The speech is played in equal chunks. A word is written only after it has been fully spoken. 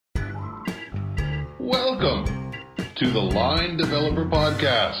Welcome to the Line Developer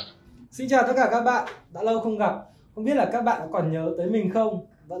Podcast. Xin chào tất cả các bạn, đã lâu không gặp. Không biết là các bạn có còn nhớ tới mình không?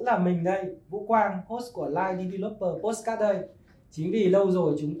 Vẫn là mình đây, Vũ Quang, host của Line Developer Podcast đây. Chính vì lâu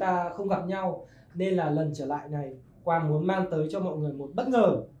rồi chúng ta không gặp nhau nên là lần trở lại này Quang muốn mang tới cho mọi người một bất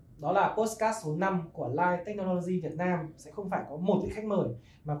ngờ. Đó là podcast số 5 của Line Technology Việt Nam sẽ không phải có một vị khách mời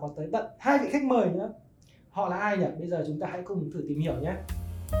mà có tới tận 2 vị khách mời nữa. Họ là ai nhỉ? Bây giờ chúng ta hãy cùng thử tìm hiểu nhé.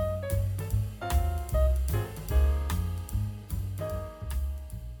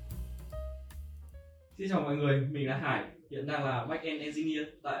 Xin chào mọi người, mình là Hải, hiện đang là Backend Engineer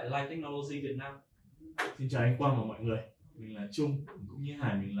tại Line Technology Việt Nam. Xin chào anh Quang và mọi người, mình là Trung, cũng như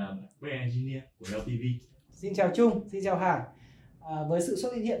Hải, mình là Backend Engineer của LTV. Xin chào Trung, xin chào Hải. Với sự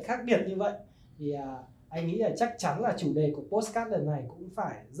xuất hiện khác biệt như vậy thì anh nghĩ là chắc chắn là chủ đề của podcast lần này cũng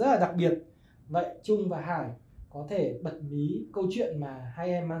phải rất là đặc biệt. Vậy Trung và Hải có thể bật mí câu chuyện mà hai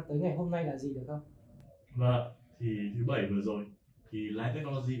em mang tới ngày hôm nay là gì được không? Vâng, thì thứ Bảy vừa rồi thì Line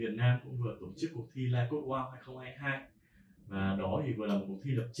Technology Việt Nam cũng vừa tổ chức cuộc thi Line Code Wow 2022. Và đó thì vừa là một cuộc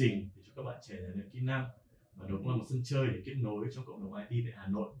thi lập trình để cho các bạn trẻ rèn luyện kỹ năng. Và đó cũng là một sân chơi để kết nối trong cộng đồng IT tại Hà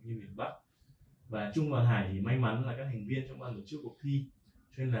Nội cũng như miền Bắc. Và Trung và Hải thì may mắn là các thành viên trong ban tổ chức cuộc thi,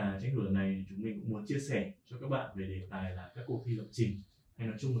 cho nên là tranh thủ lần này chúng mình cũng muốn chia sẻ cho các bạn về đề tài là các cuộc thi lập trình, hay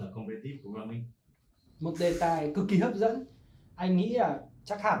nói chung là competitive programming. Một đề tài cực kỳ hấp dẫn. Anh nghĩ là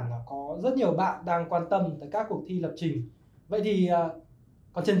chắc hẳn là có rất nhiều bạn đang quan tâm tới các cuộc thi lập trình. Vậy thì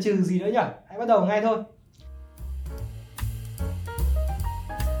còn chần chừ gì nữa nhỉ? Hãy bắt đầu ngay thôi.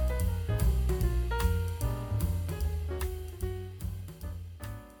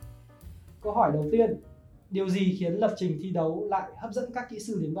 Câu hỏi đầu tiên, điều gì khiến lập trình thi đấu lại hấp dẫn các kỹ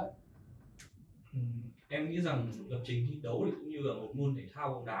sư đến vậy? Em nghĩ rằng lập trình thi đấu thì cũng như là một môn thể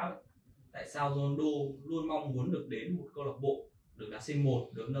thao bóng đá vậy. Tại sao Ronaldo luôn mong muốn được đến một câu lạc bộ, được đá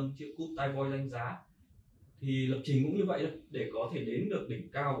C1, được nâng chiếc cúp tai voi danh giá? Thì lập trình cũng như vậy thôi. Để có thể đến được đỉnh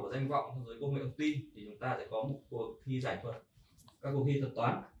cao của danh vọng trong giới công nghệ thông tin thì chúng ta sẽ có một cuộc thi giải thuật, các cuộc thi thuật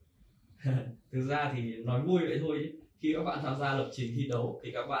toán. Thực ra thì nói vui vậy thôi chứ. Khi các bạn tham gia lập trình thi đấu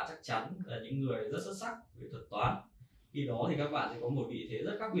thì các bạn chắc chắn là những người rất xuất sắc về thuật toán. Khi đó thì các bạn sẽ có một vị thế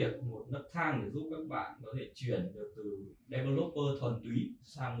rất khác biệt, một nấc thang để giúp các bạn có thể chuyển được từ developer thuần túy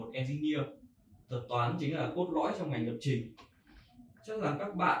sang một engineer. Thuật toán chính là cốt lõi trong ngành lập trình. Chắc là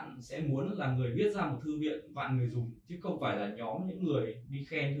các bạn sẽ muốn là người viết ra một thư viện vạn người dùng, chứ không phải là nhóm những người đi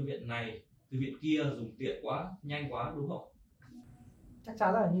khen thư viện này, thư viện kia dùng tiện quá, nhanh quá, đúng không? Chắc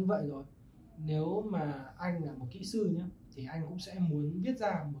chắn là như vậy rồi. Nếu mà anh là một kỹ sư nhé, thì anh cũng sẽ muốn viết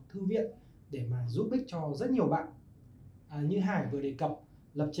ra một thư viện để mà giúp ích cho rất nhiều bạn. Như Hải vừa đề cập,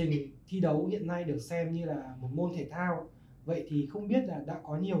 lập trình thi đấu hiện nay được xem như là một môn thể thao. Vậy thì không biết là đã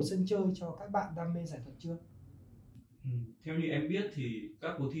có nhiều sân chơi cho các bạn đam mê giải thuật chưa? Theo như em biết thì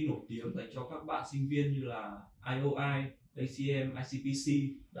các cuộc thi nổi tiếng dành cho các bạn sinh viên như là IOI, ACM,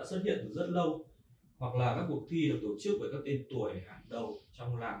 ICPC đã xuất hiện từ rất lâu. Hoặc là các cuộc thi được tổ chức bởi các tên tuổi hàng đầu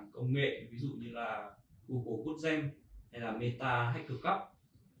trong làng công nghệ, ví dụ như là Google Code Jam hay là Meta Hacker Cup.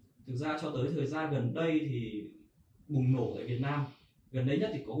 Thực ra cho tới thời gian gần đây thì bùng nổ tại Việt Nam. Gần đây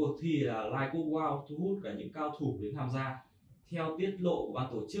nhất thì có cuộc thi là Line Code Wow thu hút cả những cao thủ đến tham gia. Theo tiết lộ của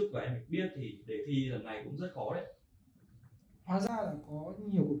ban tổ chức và em được biết thì đề thi lần này cũng rất khó đấy. Hóa ra là có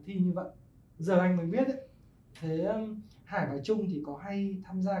nhiều cuộc thi như vậy. Giờ anh mới biết đấy. Thế Hải và Trung thì có hay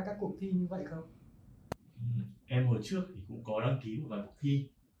tham gia các cuộc thi như vậy không? Em hồi trước thì cũng có đăng ký một vài cuộc thi,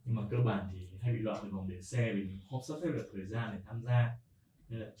 nhưng mà cơ bản thì hay bị loạn từ vòng để xe vì mình không sắp xếp được thời gian để tham gia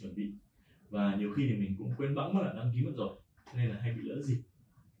nên là chuẩn bị, và nhiều khi thì mình cũng quên bẵng mất là đăng ký mất rồi nên là hay bị lỡ dịp.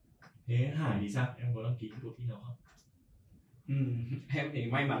 Thế Hải thì sao, em có đăng ký cuộc thi nào không? Em thì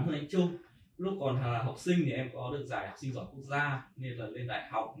may mắn hơn anh Trung. Lúc còn là học sinh thì em có được giải học sinh giỏi quốc gia, nên là lên đại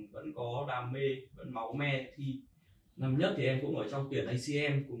học vẫn có đam mê, vẫn máu me thi. Năm nhất thì em cũng ở trong tuyển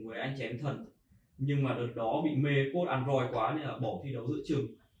ACM cùng với anh chém thần, nhưng mà đợt đó bị mê code Android quá nên là bỏ thi đấu giữa chừng.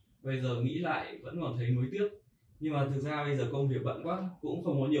 Bây giờ nghĩ lại vẫn còn thấy nuối tiếc, nhưng mà thực ra bây giờ công việc bận quá, cũng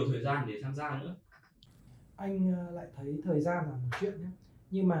không có nhiều thời gian để tham gia nữa. Anh lại thấy thời gian là một chuyện nhé,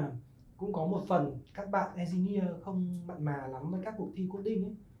 nhưng mà cũng có một phần các bạn engineer không mặn mà lắm với các cuộc thi coding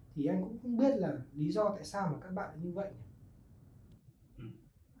ấy, thì anh cũng không biết là lý do tại sao mà các bạn như vậy.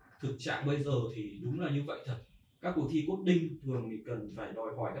 Thực trạng bây giờ thì đúng là như vậy thật. Các cuộc thi coding thường thì cần phải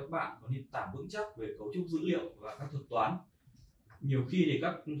đòi hỏi các bạn có nền tảng vững chắc về cấu trúc dữ liệu và các thuật toán. Nhiều khi thì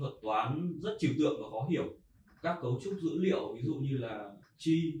các thuật toán rất trừu tượng và khó hiểu. Các cấu trúc dữ liệu ví dụ như là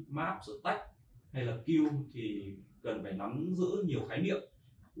tree, map, stack hay là queue thì cần phải nắm giữ nhiều khái niệm,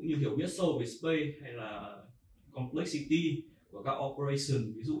 cũng như hiểu biết sâu về space hay là complexity của các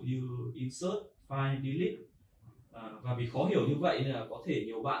operation, ví dụ như insert, find, delete. Và vì khó hiểu như vậy nên là có thể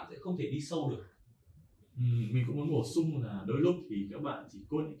nhiều bạn sẽ không thể đi sâu được. Mình cũng muốn bổ sung là đôi lúc thì các bạn chỉ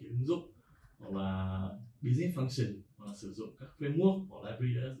code những cái ứng dụng hoặc là business function hoặc là sử dụng các framework hoặc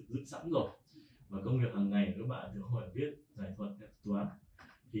library đã dựng sẵn rồi, và công việc hàng ngày của các bạn thường hỏi viết, giải thuật, toán,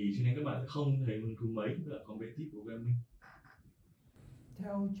 thì cho nên các bạn sẽ không thấy hứng thú mấy với competitive programming.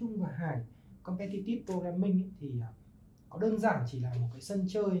 Theo Trung và Hải, competitive programming ấy thì có đơn giản chỉ là một cái sân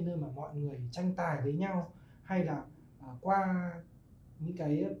chơi nơi mà mọi người tranh tài với nhau, hay là qua những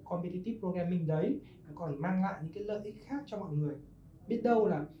cái competitive programming đấy nó còn mang lại những cái lợi ích khác cho mọi người? Biết đâu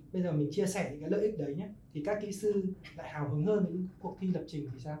là bây giờ mình chia sẻ những cái lợi ích đấy nhé, thì các kỹ sư lại hào hứng hơn với những cuộc thi lập trình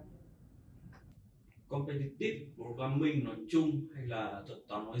thì sao? Competitive programming nói chung hay là thuật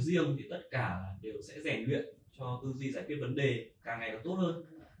toán nói riêng thì tất cả đều sẽ rèn luyện cho tư duy giải quyết vấn đề càng ngày càng tốt hơn,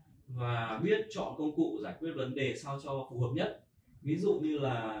 và biết chọn công cụ giải quyết vấn đề sao cho phù hợp nhất. Ví dụ như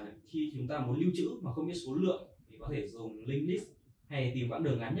là khi chúng ta muốn lưu trữ mà không biết số lượng thì có thể dùng linked list hay tìm quãng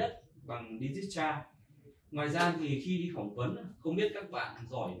đường ngắn nhất bằng digit-char. Ngoài ra thì khi đi phỏng vấn, không biết các bạn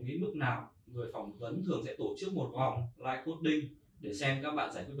giỏi đến mức nào, người phỏng vấn thường sẽ tổ chức một vòng live coding để xem các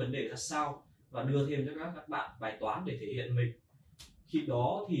bạn giải quyết vấn đề ra sao và đưa thêm cho các bạn bài toán để thể hiện mình. Khi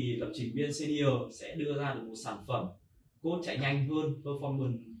đó thì lập trình viên senior sẽ đưa ra được một sản phẩm code chạy nhanh hơn,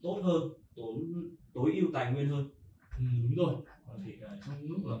 performance tốt hơn, tối ưu tài nguyên hơn. Đúng rồi, còn kể cả trong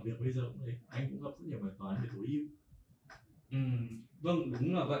lúc làm việc bây giờ cũng thế, anh cũng gặp rất nhiều bài toán để tối ưu. Vâng,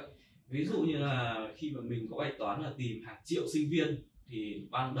 đúng là vậy. Ví dụ như là khi mà mình có bài toán là tìm hàng triệu sinh viên thì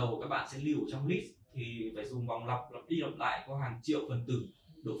ban đầu các bạn sẽ lưu ở trong list, thì phải dùng vòng lặp đi lặp lại có hàng triệu phần tử,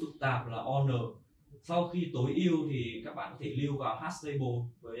 độ phức tạp là ON. Sau khi tối ưu thì các bạn có thể lưu vào hash table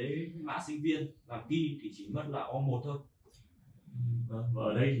với mã sinh viên, làm key thì chỉ mất là O1 thôi. Và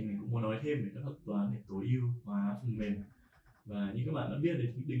ở đây thì mình cũng muốn nói thêm về các thuật toán để tối ưu hóa phần mềm. Và như các bạn đã biết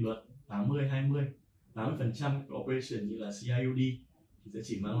đến định luật 80-20, 80% của operation như là CIOD thì sẽ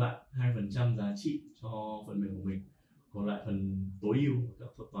chỉ mang lại 2% giá trị cho phần mềm của mình. Còn lại phần tối ưu các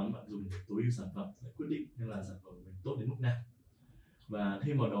thuật toán bạn dùng để tối ưu sản phẩm sẽ quyết định nên là sản phẩm của mình tốt đến mức nào. Và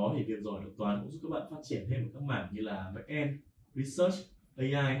thêm vào đó thì việc giỏi thuật toán cũng giúp các bạn phát triển thêm ở các mảng như là backend, research,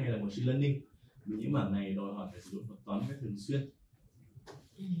 AI hay là machine learning. Vì những mảng này đòi hỏi phải sử dụng thuật toán một cách thường xuyên.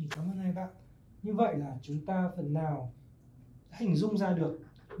 Cảm ơn hai bạn. Như vậy là chúng ta phần nào đã hình dung ra được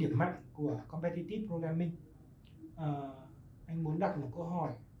điểm mạnh của competitive programming. Anh muốn đặt một câu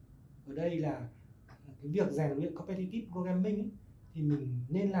hỏi ở đây là cái việc rèn luyện competitive programming ấy, thì mình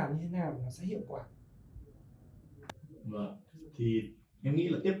nên làm như thế nào nó sẽ hiệu quả? Vâng, thì em nghĩ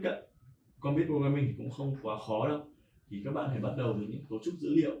là tiếp cận competitive programming thì cũng không quá khó đâu. Thì các bạn hãy bắt đầu từ những cấu trúc dữ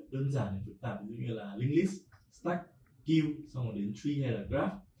liệu đơn giản đến phức tạp, ví dụ như là linked list, stack, queue, xong rồi đến tree hay là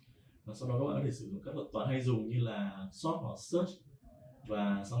graph. Và sau đó các bạn có thể sử dụng các thuật toán hay dùng như là sort hoặc search,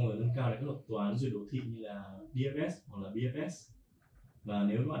 và xong rồi nâng cao đến các thuật toán duyệt đồ thị như là DFS hoặc là BFS. Và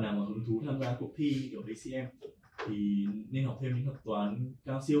nếu các bạn nào mà hứng thú tham gia cuộc thi kiểu ACM thì nên học thêm những thuật toán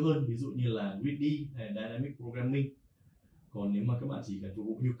cao siêu hơn, ví dụ như là greedy hay là dynamic programming. Còn nếu mà các bạn chỉ cần phục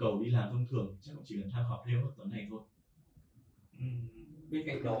vụ nhu cầu đi làm thông thường, chắc cũng chỉ cần tham khảo thêm thuật toán này thôi. Bên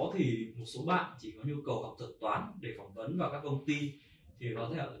cạnh đó thì một số bạn chỉ có nhu cầu học thuật toán để phỏng vấn vào các công ty thì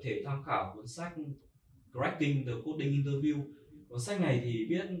có thể tham khảo cuốn sách Cracking the Coding Interview. Cuốn sách này thì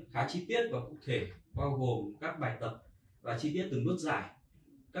viết khá chi tiết và cụ thể, bao gồm các bài tập và chi tiết từng bước giải.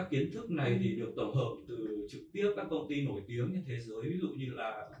 Các kiến thức này thì được tổng hợp từ trực tiếp các công ty nổi tiếng trên thế giới, ví dụ như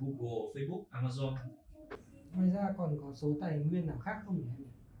là Google, Facebook, Amazon. Ngoài ra còn có số tài nguyên nào khác không nhỉ?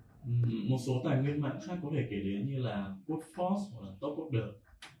 Một số tài nguyên mạng khác có thể kể đến như là Codeforce hoặc là Topcoder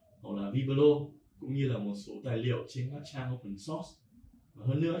hoặc là Vibelo, cũng như là một số tài liệu trên các trang open source. Và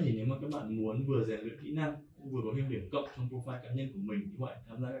hơn nữa thì nếu mà các bạn muốn vừa rèn luyện kỹ năng cũng vừa có thêm điểm cộng trong profile cá nhân của mình, như vậy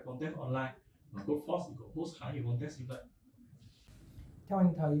tham gia các contest online, và Codeforce thì có host khá nhiều contest như vậy. Theo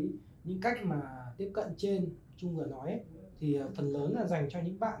anh thấy những cách mà tiếp cận trên Trung vừa nói ấy, thì phần lớn là dành cho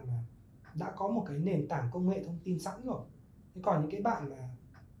những bạn mà đã có một cái nền tảng công nghệ thông tin sẵn rồi. Thế còn những cái bạn mà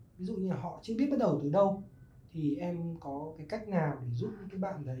ví dụ như là họ chưa biết bắt đầu từ đâu, thì em có cái cách nào để giúp những cái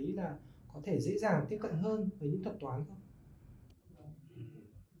bạn đấy là có thể dễ dàng tiếp cận hơn với những thuật toán không?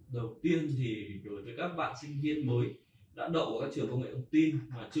 Đầu tiên thì đối với các bạn sinh viên mới đã đậu vào các trường công nghệ thông tin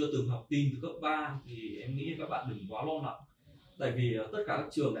mà chưa từng học tin từ cấp 3 thì em nghĩ các bạn đừng quá lo lắng. Tại vì tất cả các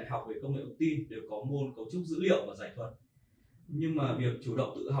trường đại học về công nghệ thông tin đều có môn cấu trúc dữ liệu và giải thuật. Nhưng mà việc chủ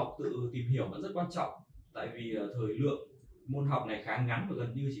động tự học, tự tìm hiểu vẫn rất quan trọng. Tại vì thời lượng môn học này khá ngắn và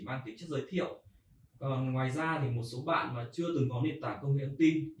gần như chỉ mang tính chất giới thiệu. Còn ngoài ra thì một số bạn mà chưa từng có nền tảng công nghệ thông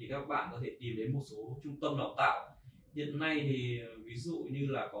tin thì các bạn có thể tìm đến một số trung tâm đào tạo. Hiện nay thì ví dụ như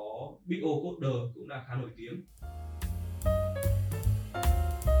là có Big O Coder cũng đang khá nổi tiếng.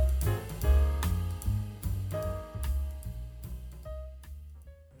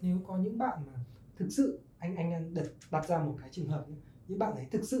 Nếu có những bạn mà thực sự anh đặt ra một cái trường hợp nhé, những bạn ấy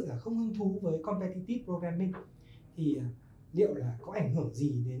thực sự là không hứng thú với competitive programming thì liệu là có ảnh hưởng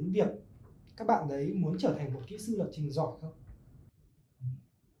gì đến việc các bạn đấy muốn trở thành một kỹ sư lập trình giỏi không?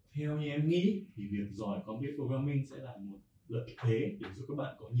 Theo như em nghĩ thì việc giỏi computer programming sẽ là một lợi thế để giúp các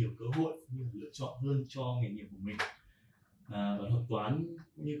bạn có nhiều cơ hội như lựa chọn hơn cho nghề nghiệp của mình. Và thuật toán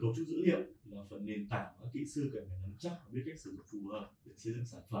cũng như cấu trúc dữ liệu là phần nền tảng mà kỹ sư cần phải nắm chắc và biết cách sử dụng phù hợp để xây dựng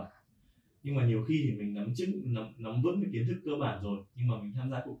sản phẩm. Nhưng mà nhiều khi thì mình nắm vững cái kiến thức cơ bản rồi, nhưng mà mình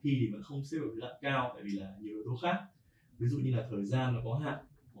tham gia cuộc thi thì vẫn không xếp được hạng cao tại vì là nhiều yếu tố khác. Ví dụ như là thời gian nó có hạn,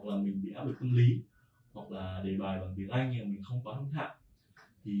 hoặc là mình bị áp lực tâm lý, hoặc là đề bài bằng tiếng Anh nhưng mà mình không quá hứng hạn.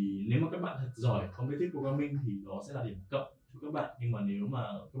 Thì nếu mà các bạn thật giỏi competitive programming thì đó sẽ là điểm cộng cho các bạn, nhưng mà nếu mà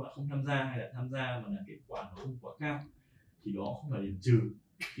các bạn không tham gia hay là tham gia mà là kết quả nó không quá cao thì đó không phải điểm trừ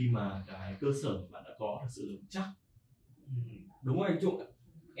khi mà cái cơ sở mà bạn đã có thật sự là vững chắc. Đúng rồi anh Trung,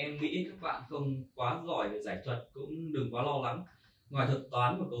 em nghĩ các bạn không quá giỏi về giải thuật cũng đừng quá lo lắng. Ngoài thuật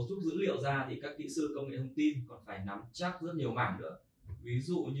toán và cấu trúc dữ liệu ra thì các kỹ sư công nghệ thông tin còn phải nắm chắc rất nhiều mảng nữa, ví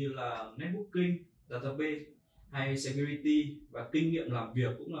dụ như là networking, database hay security, và kinh nghiệm làm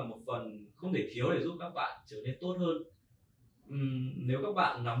việc cũng là một phần không thể thiếu để giúp các bạn trở nên tốt hơn. Nếu các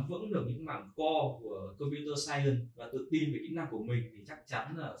bạn nắm vững được những mảng core của computer science và tự tin về kỹ năng của mình thì chắc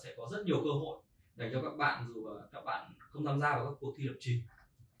chắn là sẽ có rất nhiều cơ hội dành cho các bạn dù các bạn không tham gia vào các cuộc thi lập trình.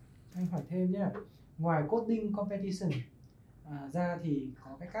 Anh hỏi thêm nhé, ngoài coding competition ra thì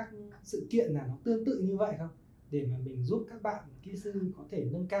có các sự kiện nào nó tương tự như vậy không? Để mà mình giúp các bạn kỹ sư có thể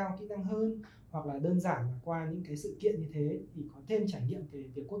nâng cao kỹ năng hơn, hoặc là đơn giản là qua những cái sự kiện như thế thì có thêm trải nghiệm về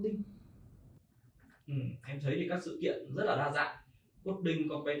việc coding. Em thấy thì các sự kiện rất là đa dạng. Coding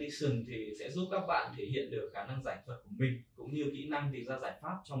competition thì sẽ giúp các bạn thể hiện được khả năng giải thuật của mình cũng như kỹ năng tìm ra giải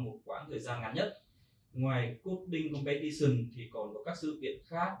pháp trong một quãng thời gian ngắn nhất. Ngoài coding competition thì còn có các sự kiện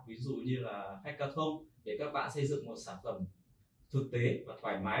khác, ví dụ như là hackathon để các bạn xây dựng một sản phẩm thực tế và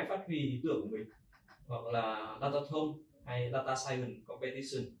thoải mái phát huy ý tưởng của mình, hoặc là datathon hay data science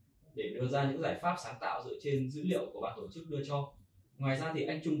competition để đưa ra những giải pháp sáng tạo dựa trên dữ liệu của ban tổ chức đưa cho. Ngoài ra thì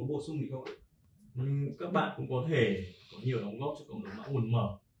anh Trung có bổ sung gì không? Các bạn cũng có thể có nhiều đóng góp cho cộng đồng mạng nguồn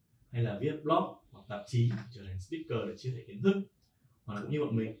mở, hay là viết blog hoặc tạp chí, trở thành speaker để chia sẻ kiến thức, hoặc là cũng như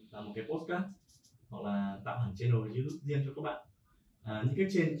bọn mình làm một cái podcast, hoặc là tạo hẳn channel YouTube riêng cho các bạn. Những cách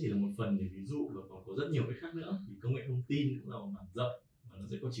trên chỉ là một phần để ví dụ, và còn có rất nhiều cách khác nữa, vì công nghệ thông tin cũng là một mảng rộng và nó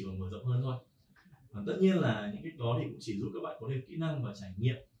sẽ chỉ còn mở rộng hơn thôi. Và tất nhiên là những cách đó thì cũng chỉ giúp các bạn có thêm kỹ năng và trải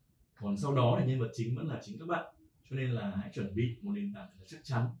nghiệm, còn sau đó thì nhân vật chính vẫn là chính các bạn. Cho nên là hãy chuẩn bị một nền tảng thật là chắc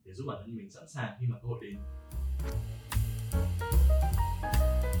chắn để giúp bản thân mình sẵn sàng khi mà cơ hội đến.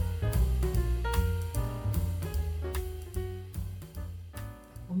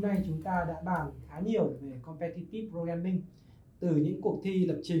 Hôm nay chúng ta đã bàn khá nhiều về competitive programming, từ những cuộc thi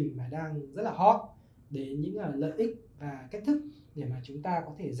lập trình mà đang rất là hot đến những lợi ích và cách thức để mà chúng ta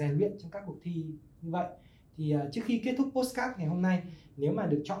có thể rèn luyện trong các cuộc thi như vậy. Thì trước khi kết thúc podcast ngày hôm nay, nếu mà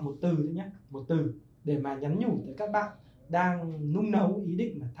được chọn một từ thôi nhé, một từ để mà nhắn nhủ tới các bạn đang nung nấu ý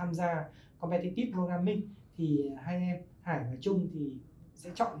định mà tham gia competitive programming thì hai em Hải và Trung thì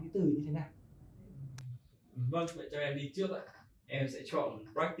sẽ chọn cái từ như thế nào? Vâng, vậy cho em đi trước ạ. Em sẽ chọn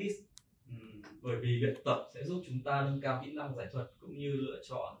practice, bởi vì luyện tập sẽ giúp chúng ta nâng cao kỹ năng giải thuật cũng như lựa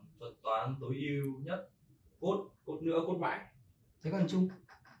chọn thuật toán tối ưu nhất. Code nữa, code mãi. Thế còn Trung?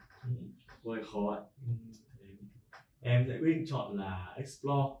 Hơi khó ạ. Em sẽ quyết định chọn là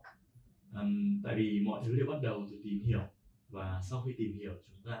explore. Tại vì mọi thứ đều bắt đầu từ tìm hiểu, và sau khi tìm hiểu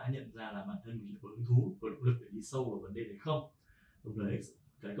chúng ta đã nhận ra là bản thân mình có hứng thú, có động lực để đi sâu vào vấn đề đấy không. Đồng thời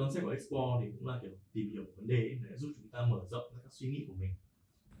cái concept của explore thì cũng là kiểu tìm hiểu vấn đề ấy, để giúp chúng ta mở rộng các suy nghĩ của mình.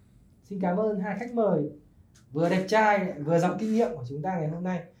 Xin cảm ơn hai khách mời vừa đẹp trai vừa giàu kinh nghiệm của chúng ta ngày hôm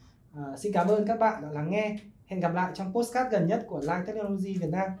nay. Xin cảm ơn các bạn đã lắng nghe. Hẹn gặp lại trong podcast gần nhất của Line Technology Việt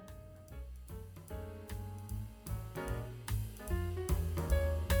Nam.